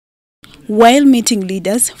While meeting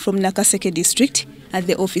leaders from Nakaseke district at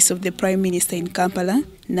the office of the Prime Minister in Kampala,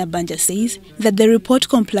 Nabbanja says that the report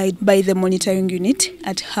complied by the monitoring unit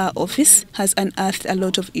at her office has unearthed a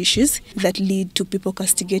lot of issues that lead to people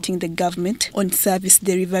castigating the government on service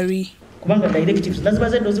delivery. Kubanga directives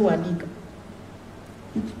nazibaze ndoziwandiika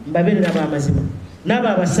mbabeerera b'amazima n'abo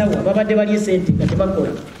abasawo babadde bali esente nga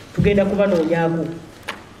tebakola tugenda kubanoonyaako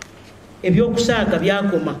ebyokusanga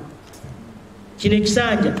byakoma kino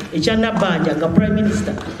ekisanja ekya Nabbanja nga Prime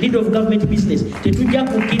Minister leader of government business tetujja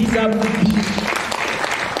kukkiriza bubbi.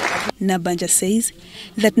 Nabbanja says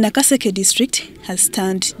that Nakaseke district has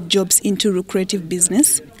turned jobs into lucrative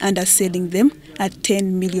business and are selling them at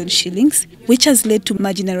 10 million shillings, which has led to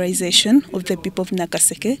marginalization of the people of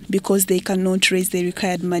Nakaseke because they cannot raise the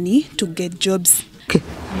required money to get jobs.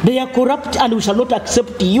 They are corrupt and we shall not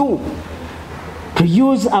accept you to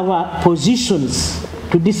use our positions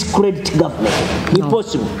to discredit government. No.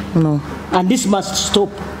 Impossible. No. And this must stop.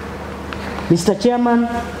 Mr. Chairman,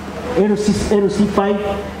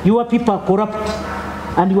 LC5, your people are corrupt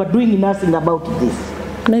and you are doing nothing about this.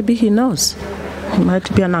 Maybe he knows. He might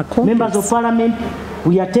be an accomplice. Members of Parliament,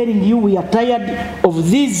 we are telling you we are tired of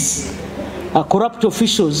these corrupt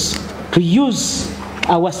officials to use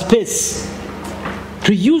our space,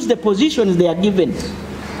 to use the positions they are given.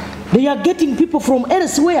 They are getting people from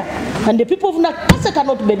elsewhere, and the people of Nakaseke are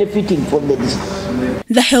not benefiting from this.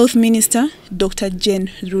 The Health Minister, Dr. Jane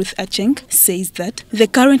Ruth Acheng, says that the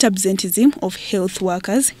current absenteeism of health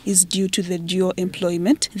workers is due to the dual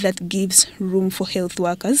employment that gives room for health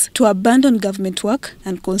workers to abandon government work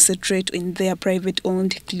and concentrate in their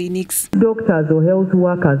private-owned clinics. Doctors or health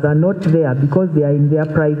workers are not there because they are in their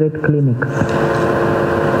private clinics.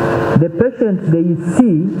 The patients they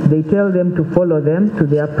see, they tell them to follow them to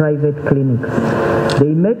their private clinics. They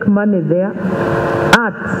make money there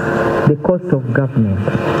at the cost of government.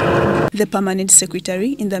 The Permanent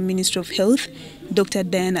Secretary in the Ministry of Health, Dr.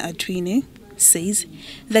 Diana Atwine, says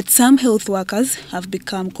that some health workers have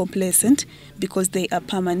become complacent because they are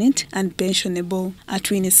permanent and pensionable.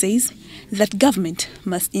 Atwine says that government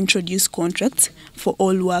must introduce contracts for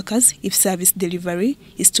all workers if service delivery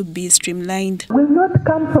is to be streamlined. Will not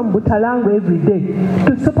come from Butalango every day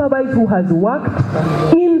to supervise who has worked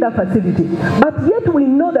in the facility, but yet we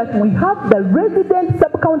know that we have the resident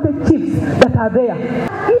sub-county chiefs that are there.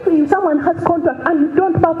 If someone has contract and you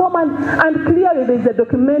don't perform and clearly there is a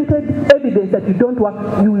documented evidence that you don't work,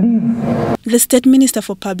 you leave. The State Minister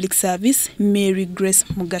for Public Service, Mary Grace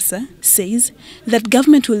Mugasa, says that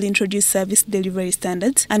government will introduce service delivery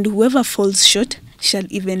standards and whoever falls short shall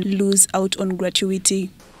even lose out on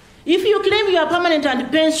gratuity. If you claim you are permanent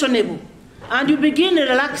and pensionable and you begin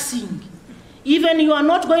relaxing, even you are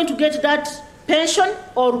not going to get that pension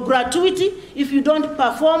or gratuity if you don't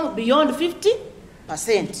perform beyond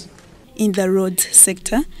 50%. In the roads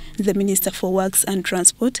sector, the Minister for Works and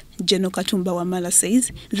Transport, General Katumba Wamala,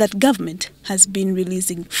 says that government has been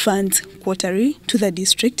releasing funds quarterly to the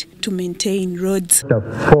district to maintain roads.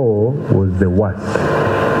 Chapter 4 was the worst,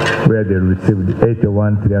 where they received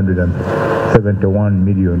 81,371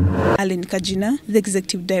 million. Alan Kajina, the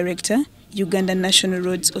Executive Director, Uganda National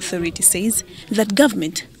Roads Authority, says that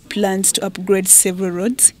government plans to upgrade several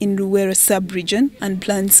roads in Ruwera sub-region and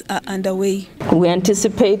plans are underway. We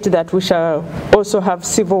anticipate that we shall also have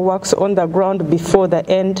civil works on the ground before the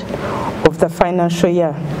end of the financial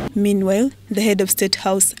year. Meanwhile, the head of State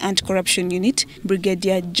House Anti-Corruption Unit,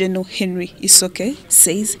 Brigadier General Henry Isoke,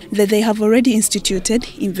 says that they have already instituted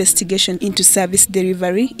investigation into service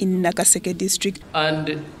delivery in Nakaseke district.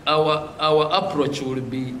 And our approach will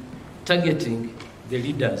be targeting the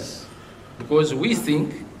leaders, because we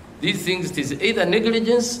think these things, it is either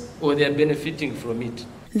negligence or they are benefiting from it.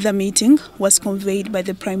 The meeting was convened by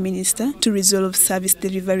the Prime Minister to resolve service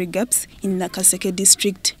delivery gaps in Nakaseke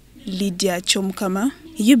district. Lydia Chomkama,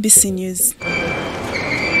 UBC News.